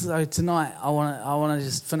 So tonight I want to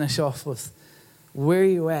just finish off with where are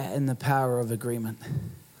you at in the power of agreement?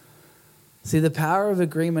 See, the power of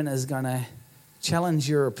agreement is going to challenge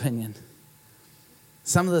your opinion.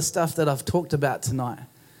 Some of the stuff that I've talked about tonight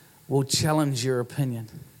will challenge your opinion.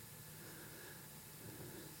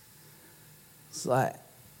 It's like,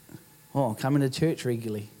 coming to church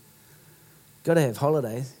regularly. Got to have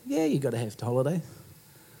holidays. Yeah, you got to have holidays.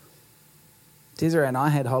 Desiree and I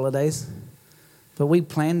had holidays, but we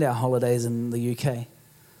planned our holidays in the UK.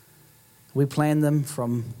 We planned them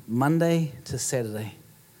from Monday to Saturday,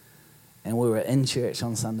 and we were in church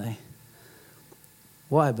on Sunday.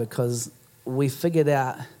 Why? Because we figured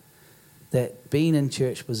out that being in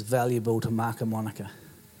church was valuable to Mark and Monica.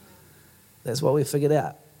 That's what we figured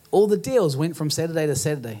out. All the deals went from Saturday to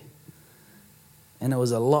Saturday, and it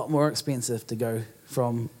was a lot more expensive to go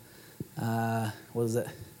from,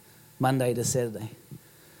 Monday to Saturday.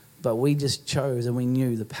 But we just chose, and we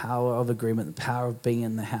knew the power of agreement, the power of being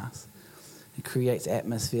in the house. It creates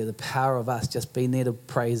atmosphere, the power of us just being there to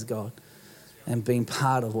praise God and being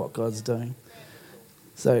part of what God's doing.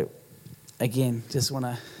 So, again, just want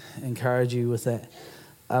to encourage you with that.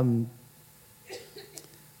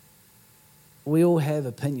 We all have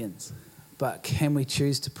opinions, but can we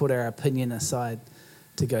choose to put our opinion aside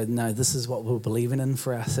to go, no, this is what we're believing in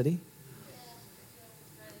for our city?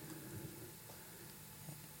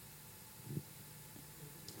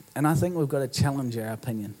 And I think we've got to challenge our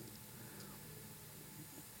opinion.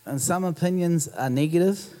 And some opinions are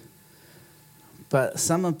negative, but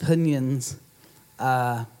some opinions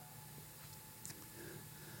are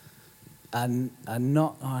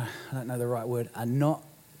not, I don't know the right word, are not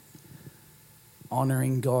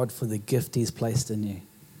honouring God for the gift He's placed in you.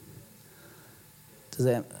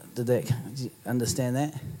 Do you understand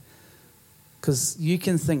that? Because you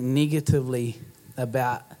can think negatively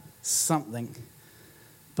about something,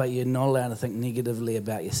 but you're not allowed to think negatively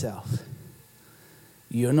about yourself.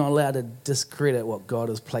 You're not allowed to discredit what God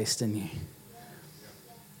has placed in you.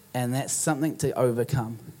 And that's something to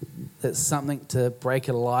overcome. That's something to break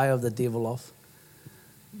a lie of the devil off.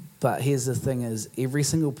 But here's the thing is, every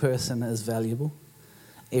single person is valuable.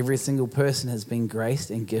 Every single person has been graced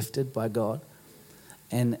and gifted by God.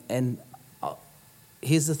 And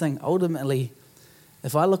here's the thing, ultimately,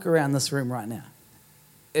 if I look around this room right now,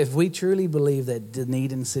 if we truly believe that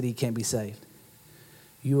Dunedin City can be saved,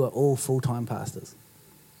 you are all full-time pastors.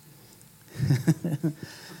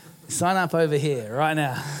 Sign up over here right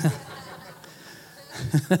now.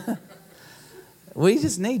 We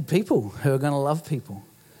just need people who are going to love people,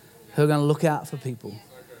 who are going to look out for people.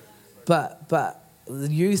 But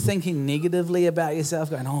you thinking negatively about yourself,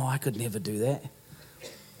 going, I could never do that.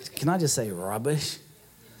 Can I just say rubbish?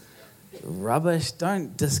 Rubbish.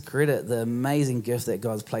 Don't discredit the amazing gift that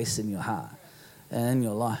God's placed in your heart and in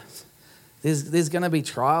your life. There's going to be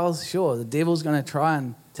trials. Sure, the devil's going to try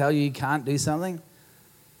and tell you can't do something.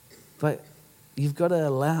 But you've got to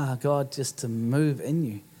allow God just to move in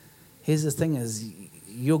you. Here's the thing is,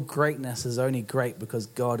 your greatness is only great because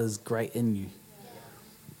God is great in you.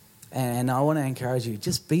 And I want to encourage you,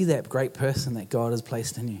 just be that great person that God has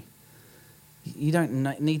placed in you. You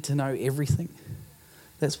don't need to know everything.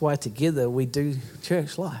 That's why together we do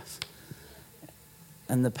church life.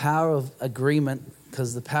 And the power of agreement,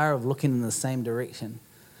 because the power of looking in the same direction,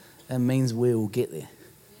 it means we will get there.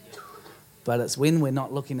 But it's when we're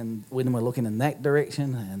looking in that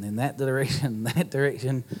direction and in that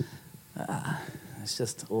direction, it's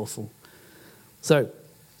just awful. So,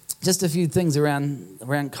 just a few things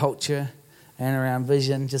around culture and around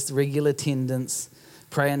vision, just regular attendance,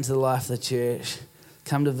 pray into the life of the church,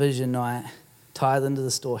 come to vision night, tithe into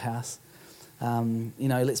the storehouse.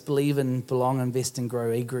 Let's believe and belong, invest and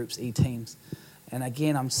grow e-groups, e-teams. And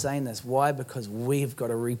again, I'm saying this. Why? Because we've got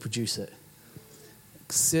to reproduce it.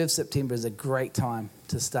 Serve September is a great time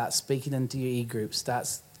to start speaking into your e-group, start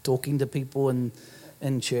talking to people in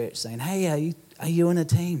church, saying, hey, are you in a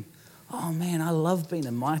team? Oh man, I love being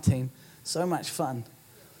in my team. So much fun,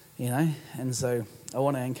 you know. And so I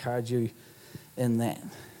want to encourage you in that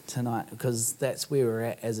tonight, because that's where we're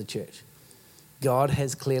at as a church. God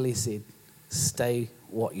has clearly said, stay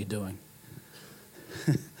what you're doing.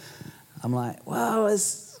 I'm like, wow,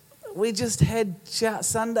 we just had Shout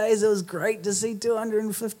Sundays. It was great to see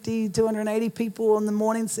 250, 280 people on the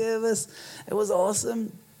morning service. It was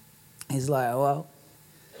awesome. He's like, well,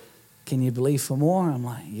 can you believe for more? I'm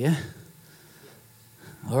like, yeah.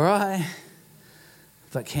 All right.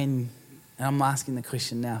 But and I'm asking the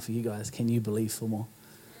question now for you guys, can you believe for more?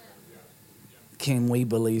 Can we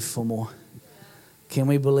believe for more? Can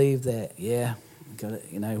we believe that, yeah, got it,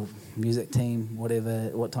 you know, music team, whatever.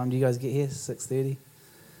 What time do you guys get here? 6:30?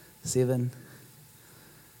 7?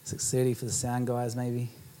 6:30 for the sound guys maybe?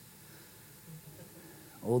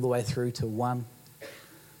 All the way through to 1.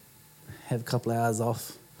 Have a couple of hours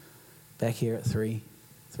off. Back here at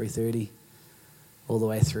 3:30. All the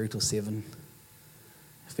way through till 7.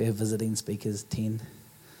 If we have visiting speakers, 10.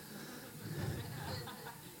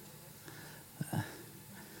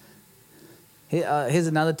 Here's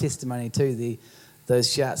another testimony too. Those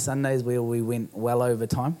Shout Sundays where we went well over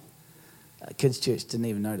time, kids' church didn't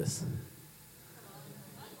even notice.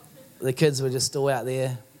 The kids were just still out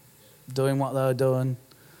there doing what they were doing.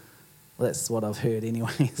 Well, that's what I've heard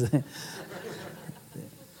anyway.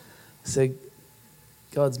 So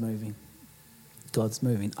God's moving. God's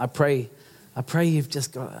moving. I pray you've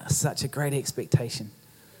just got such a great expectation,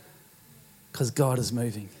 because God is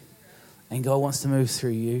moving, and God wants to move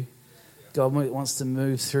through you. God wants to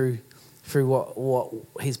move through what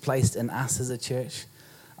He's placed in us as a church.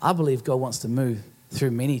 I believe God wants to move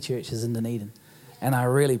through many churches in Dunedin, and I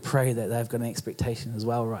really pray that they've got an expectation as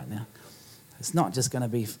well right now. It's not just going to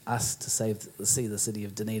be us to see the city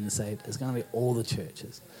of Dunedin saved. It's going to be all the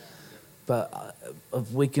churches. But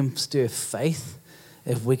if we can stir faith,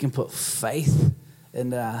 if we can put faith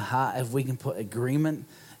into our heart, if we can put agreement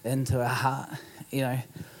into our heart, you know,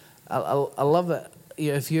 I love it.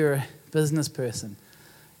 You know, if you're a business person,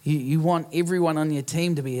 you want everyone on your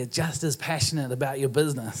team to be just as passionate about your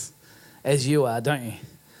business as you are, don't you?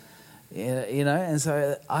 You know, and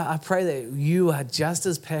so I pray that you are just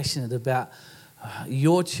as passionate about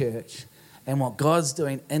your church and what God's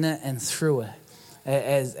doing in it and through it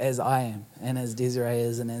as I am, and as Desiree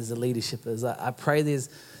is, and as the leadership is. I pray there's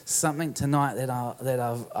something tonight that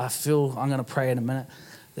I feel I'm going to pray in a minute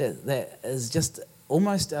that is just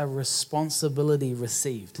almost a responsibility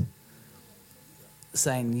received,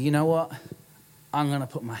 saying, you know what, I'm going to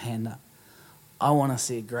put my hand up. I want to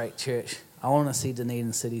see a great church. I want to see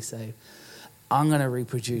Dunedin City saved. I'm going to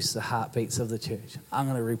reproduce the heartbeats of the church. I'm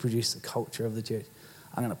going to reproduce the culture of the church.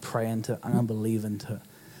 I'm going to pray into it. I'm going to believe into it.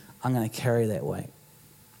 I'm going to carry that weight.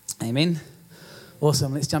 Amen.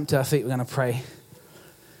 Awesome. Let's jump to our feet. We're going to pray.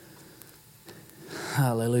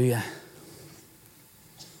 Hallelujah.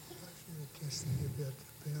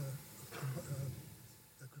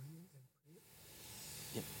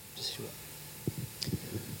 Yep, just sure.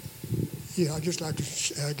 Yeah, I'd just like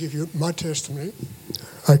to give you my testimony.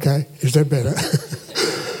 Okay, is that better?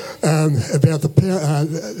 About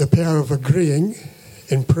the power of agreeing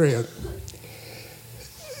in prayer.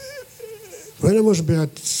 When I was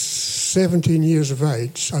about 17 years of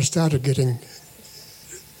age, I started getting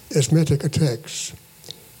asthmatic attacks.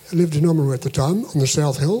 I lived in Oamaru at the time, on the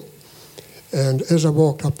South Hill, and as I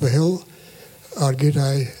walked up the hill, I'd get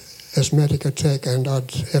a asthmatic attack, and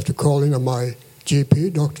I'd have to call in on my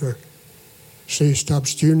GP, Dr. C.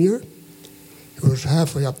 Stubbs Jr., who was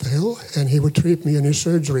halfway up the hill, and he would treat me in his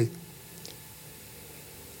surgery.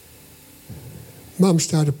 Mum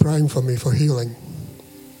started praying for me for healing,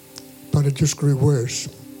 but it just grew worse.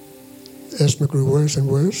 Asthma grew worse and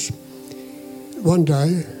worse. One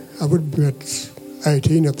day, I would be at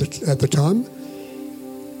 18 at the time,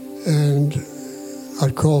 and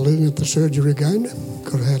I'd called in at the surgery again,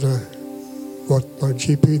 because I had what my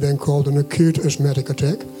GP then called an acute asthmatic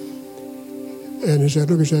attack. And he said,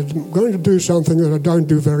 I'm going to do something that I don't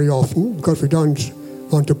do very often, because we don't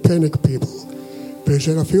want to panic people. But he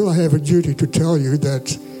said, I feel I have a duty to tell you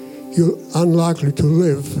that you're unlikely to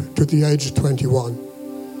live to the age of 21.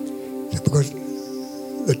 Because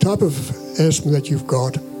the type of asthma that you've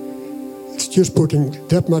got, it's just putting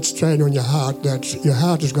that much strain on your heart that your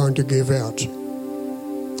heart is going to give out.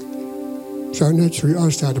 So naturally, I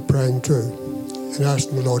started praying too and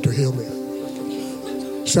asking the Lord to heal me.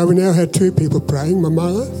 So we now had two people praying, my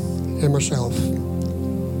mother and myself.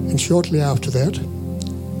 And shortly after that,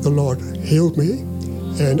 the Lord healed me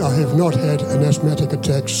and I have not had an asthmatic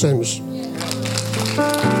attack since.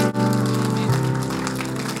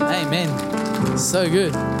 Amen. So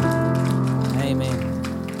good. Amen.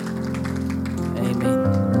 Amen.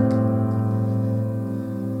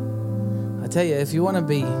 I tell you, if you want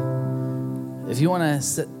to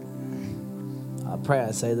sit, I pray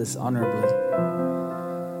I say this honorably.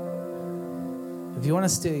 If you want to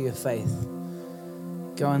stir your faith,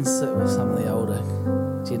 go and sit with some of the older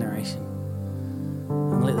generation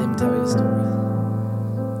and let them tell you a story.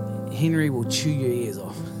 Henry will chew your ears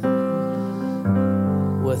off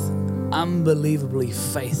with unbelievably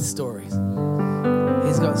faith stories.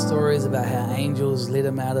 He's got stories about how angels led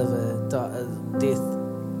him out of a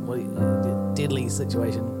deadly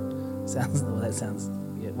situation.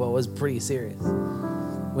 It was pretty serious.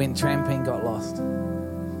 Went tramping, got lost,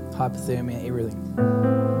 hypothermia, everything.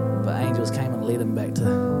 But angels came and led him back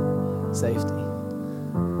to safety.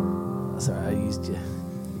 Sorry, I used you.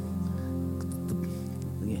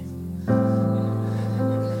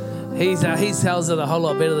 He tells it a whole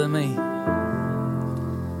lot better than me.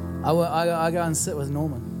 I go and sit with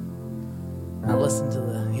Norman and I listen to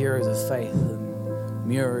the heroes of faith and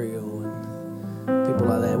Muriel and people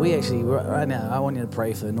like that. We actually, right now, I want you to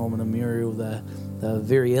pray for Norman and Muriel. They're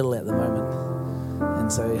very ill at the moment.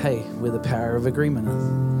 And so, hey, we're the power of agreement.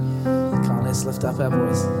 Come on, let's lift up our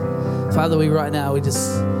voice. Father, we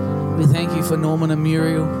thank you for Norman and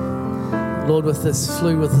Muriel. Lord, with this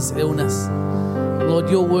flu, with this illness. Lord,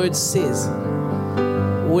 your word says,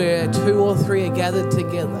 where 2 or 3 are gathered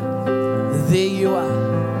together, there you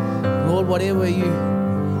are. Lord, whatever you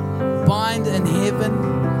bind in heaven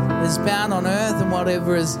is bound on earth, and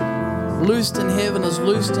whatever is loosed in heaven is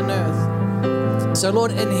loosed in earth. So,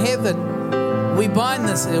 Lord, in heaven, we bind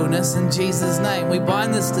this illness in Jesus' name. We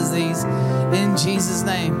bind this disease in Jesus'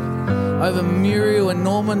 name over Muriel and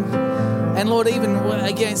Norman. And Lord, even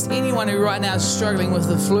against anyone who right now is struggling with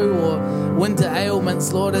the flu or winter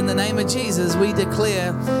ailments, Lord, in the name of Jesus, we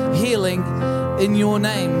declare healing in your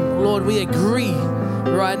name. Lord, we agree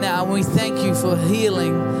right now and we thank you for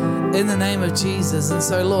healing in the name of Jesus. And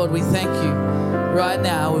so, Lord, we thank you right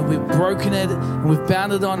now. We've broken it and we've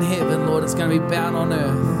bound it on heaven, Lord. It's going to be bound on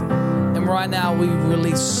earth. And right now we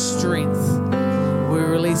release strength. We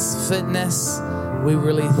release fitness. We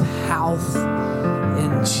release health.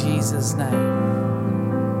 In Jesus' name.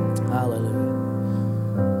 Hallelujah.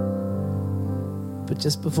 But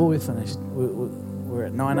just before we finish, we're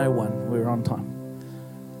at 9:01. We're on time.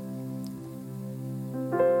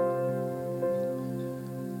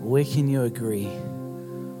 Where can you agree?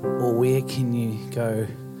 Or where can you go,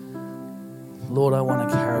 Lord, I want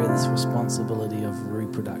to carry this responsibility of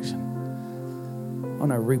reproduction. I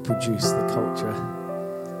want to reproduce the culture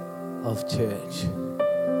of church.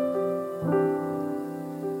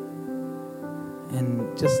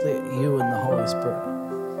 And just let you and the Holy Spirit,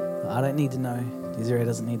 I don't need to know, Desiree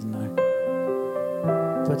doesn't need to know,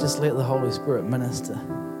 but just let the Holy Spirit minister.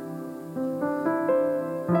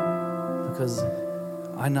 Because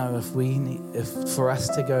I know if for us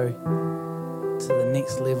to go to the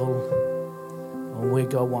next level or where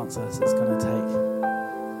God wants us, it's going to take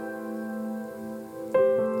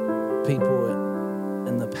people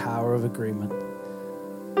in the power of agreement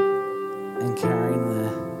and carrying the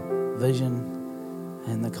vision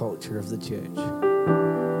and the culture of the church.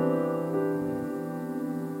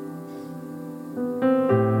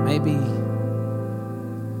 Maybe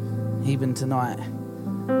even tonight,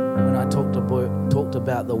 when I talked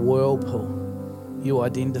about the whirlpool you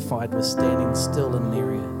identified with standing still in an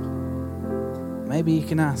area, maybe you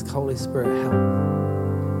can ask, Holy Spirit,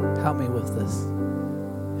 help me with this.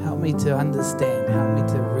 Help me to understand. Help me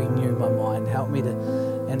to renew my mind. Help me to,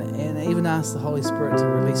 and even ask the Holy Spirit to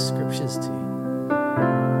release scriptures to you.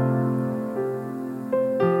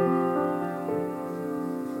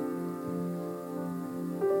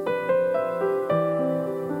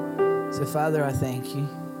 So, Father, I thank you.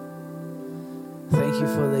 Thank you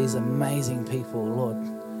for these amazing people, Lord.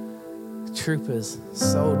 Troopers,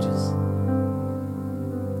 soldiers.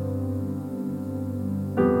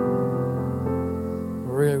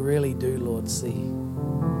 Really do, Lord, see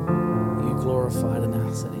you glorified in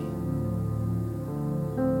our city.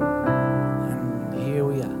 And here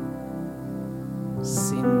we are.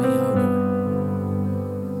 Send me, I'll go.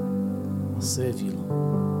 I'll serve you, Lord.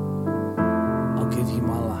 I'll give you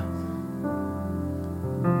my life.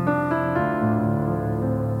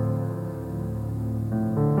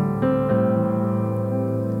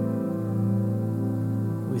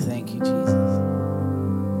 We thank you, Jesus.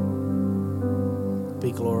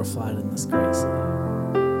 Be glorified in this great city.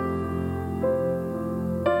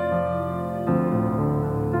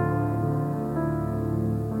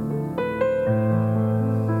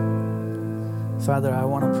 Father, I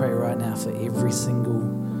want to pray right now for every single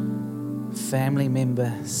family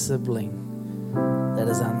member, sibling that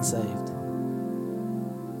is unsaved.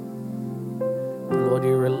 Lord,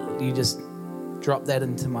 you just drop that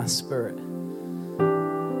into my spirit.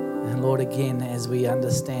 And Lord, again, as we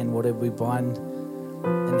understand whatever we bind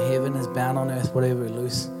in heaven is bound on earth, whatever we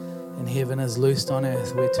loose in heaven is loosed on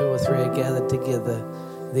earth. Where two or three are gathered together,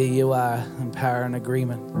 there you are in power and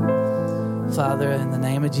agreement. Father, in the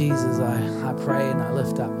name of Jesus, I pray and I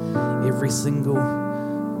lift up every single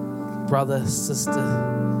brother, sister,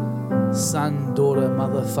 son, daughter,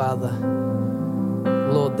 mother, father,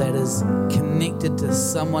 Lord, that is connected to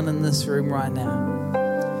someone in this room right now.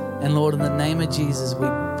 And Lord, in the name of Jesus, we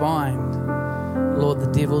bind, Lord, the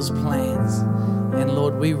devil's plans. And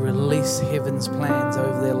Lord, we release heaven's plans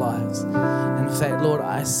over their lives. In fact, Lord,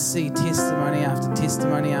 I see testimony after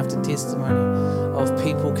testimony after testimony of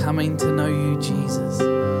people coming to know you, Jesus.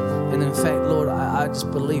 And in fact, Lord, I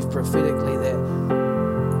just believe prophetically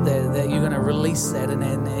that you're going to release that. And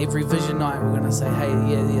every vision night, we're going to say, hey,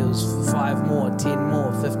 yeah, there was 5 more, 10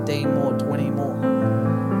 more, 15 more, 20 more.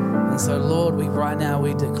 And so, Lord, right now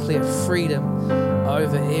we declare freedom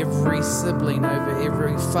over every sibling, over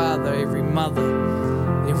every father, every mother,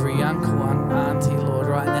 every uncle, auntie, Lord,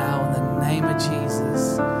 right now, in the name of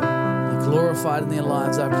Jesus. Be glorified in their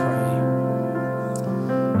lives, I pray.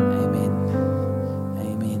 Amen.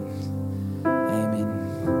 Amen. Amen.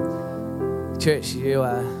 Church, you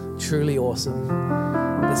are truly awesome.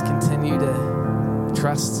 Let's continue to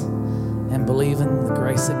trust and believe in the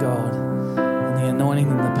grace of God and the anointing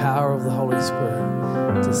and the power of the Holy Spirit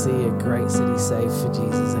to see a great city saved for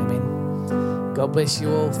Jesus. Amen. God bless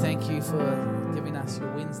you all. Thank you for giving us your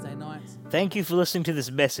Wednesday nights. Thank you for listening to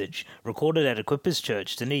this message recorded at Equippers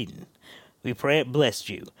Church, Dunedin. We pray it blessed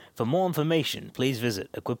you. For more information, please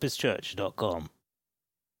visit equipperschurch.com.